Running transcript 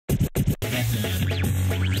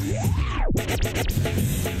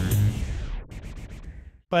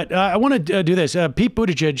But I want to do this. Pete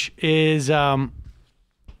Buttigieg is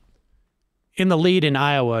in the lead in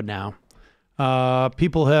Iowa now.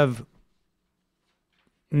 People have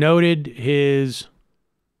noted his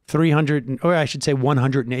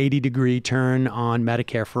 180-degree turn on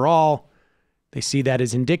Medicare for all. They see that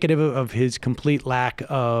as indicative of his complete lack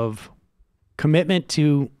of commitment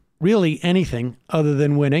to really anything other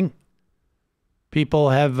than winning.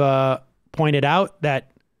 People have pointed out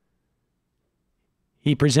that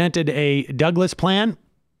he presented a Douglas plan,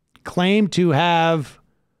 claimed to have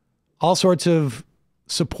all sorts of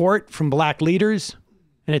support from black leaders.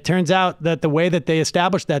 And it turns out that the way that they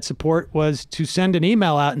established that support was to send an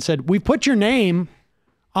email out and said, we put your name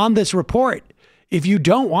on this report. If you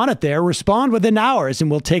don't want it there, respond within hours and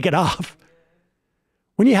we'll take it off.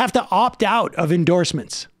 When you have to opt out of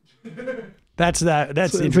endorsements. That's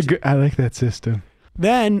interesting. I like that system.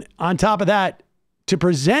 Then on top of that, to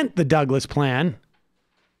present the Douglas plan,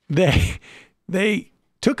 they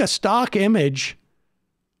took a stock image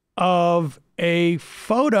of a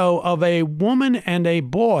photo of a woman and a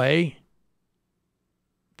boy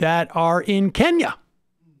that are in Kenya.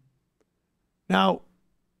 Now,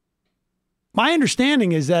 my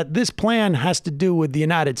understanding is that this plan has to do with the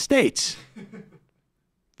United States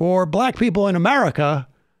for black people in America,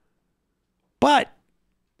 but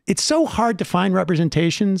it's so hard to find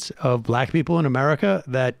representations of black people in America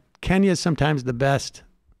that Kenya is sometimes the best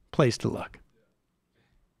place to look.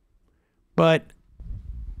 But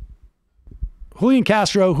Julian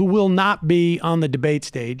Castro, who will not be on the debate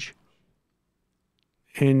stage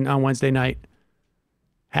on Wednesday night,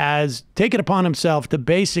 has taken upon himself to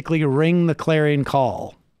basically ring the clarion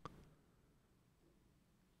call.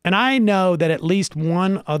 And I know that at least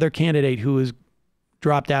one other candidate who has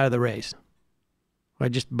dropped out of the race, I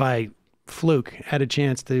just by fluke had a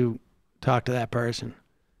chance to talk to that person.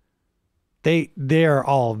 They're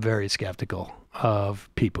all very skeptical of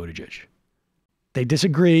Pete Buttigieg. They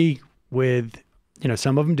disagree with,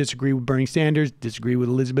 some of them disagree with Bernie Sanders, disagree with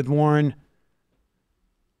Elizabeth Warren.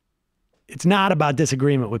 It's not about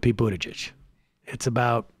disagreement with Pete Buttigieg. It's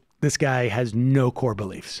about this guy has no core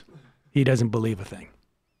beliefs. He doesn't believe a thing.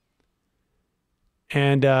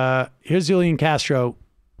 And here's Julian Castro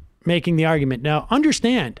making the argument. Now,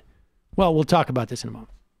 understand, well, we'll talk about this in a moment.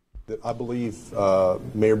 I believe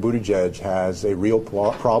Mayor Buttigieg has a real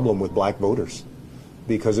problem with black voters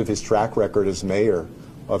because of his track record as mayor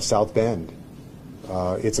of South Bend.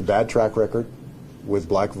 It's a bad track record with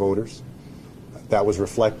black voters. That was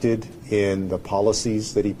reflected in the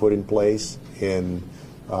policies that he put in place, in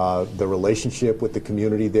the relationship with the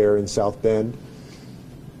community there in South Bend.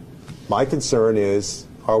 My concern is,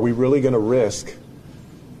 are we really going to risk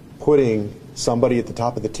putting somebody at the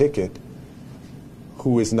top of the ticket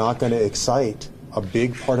who is not going to excite a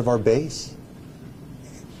big part of our base?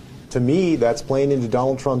 To me, that's playing into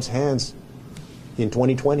Donald Trump's hands in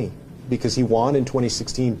 2020, because he won in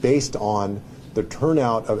 2016 based on the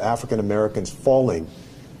turnout of African Americans falling,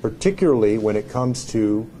 particularly when it comes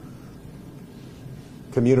to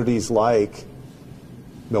communities like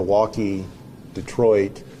Milwaukee,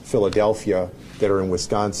 Detroit, Philadelphia, that are in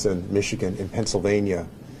Wisconsin, Michigan, and Pennsylvania.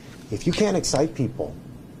 If you can't excite people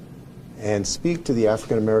and speak to the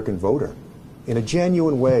African American voter in a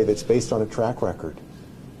genuine way that's based on a track record,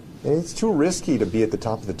 and it's too risky to be at the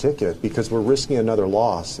top of the ticket because we're risking another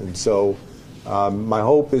loss. And so my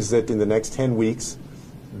hope is that in the next 10 weeks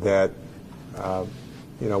that we're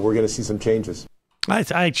going to see some changes.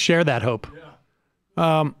 I share that hope.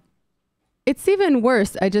 Yeah. It's even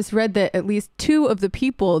worse. I just read that at least 2 of the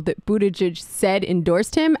people that Buttigieg said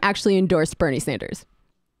endorsed him actually endorsed Bernie Sanders.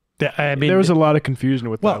 I mean, there was a lot of confusion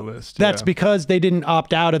with that list. That's because they didn't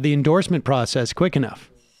opt out of the endorsement process quick enough.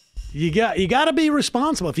 You got to be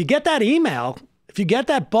responsible. If you get that email, if you get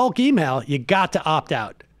that bulk email, you got to opt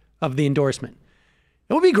out of the endorsement.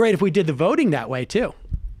 It would be great if we did the voting that way too.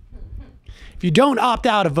 If you don't opt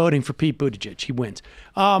out of voting for Pete Buttigieg, he wins.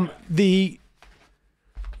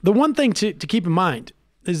 The one thing to keep in mind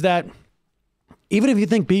is that even if you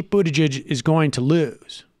think Pete Buttigieg is going to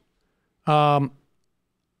lose,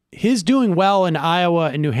 his doing well in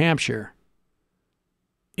Iowa and New Hampshire,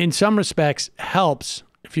 in some respects, helps,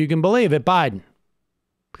 if you can believe it, Biden.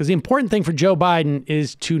 Because the important thing for Joe Biden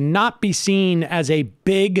is to not be seen as a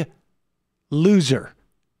big loser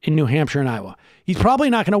in New Hampshire and Iowa. He's probably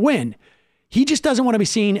not going to win. He just doesn't want to be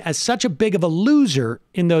seen as such a big of a loser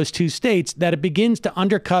in those 2 states that it begins to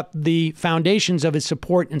undercut the foundations of his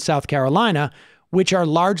support in South Carolina, which are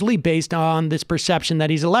largely based on this perception that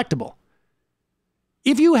he's electable.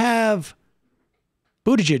 If you have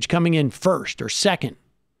Buttigieg coming in first or second,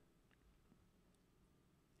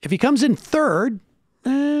 If he comes in third,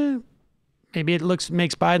 maybe it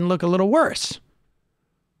makes Biden look a little worse.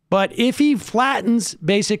 But if he flattens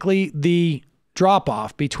basically the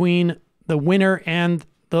drop-off between the winner and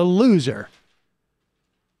the loser,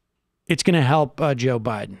 it's going to help Joe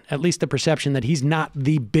Biden. At least the perception that he's not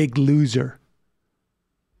the big loser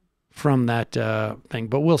from that thing.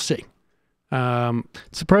 But we'll see.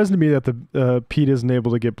 It's surprising to me that the Pete isn't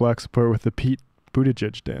able to get black support with the Pete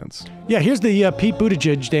Buttigieg dance. Yeah, here's the Pete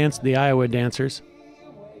Buttigieg dance, the Iowa dancers.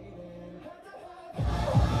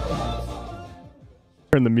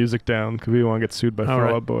 Turn the music down because we don't want to get sued by Fall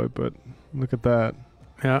Out Boy, but look at that.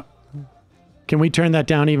 Yeah. Can we turn that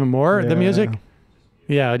down even more, the music?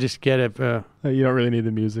 Yeah, just get it. You don't really need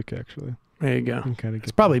the music, actually. There you go.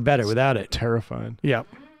 It's probably better without it. Terrifying. Yeah.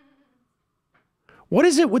 What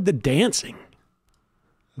is it with the dancing?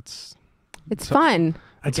 It's fun.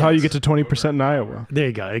 That's how you get to 20% in Iowa. There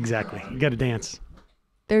you go. Exactly. You got to dance.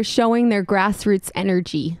 They're showing their grassroots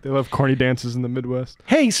energy. They love corny dances in the Midwest.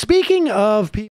 Hey, speaking of people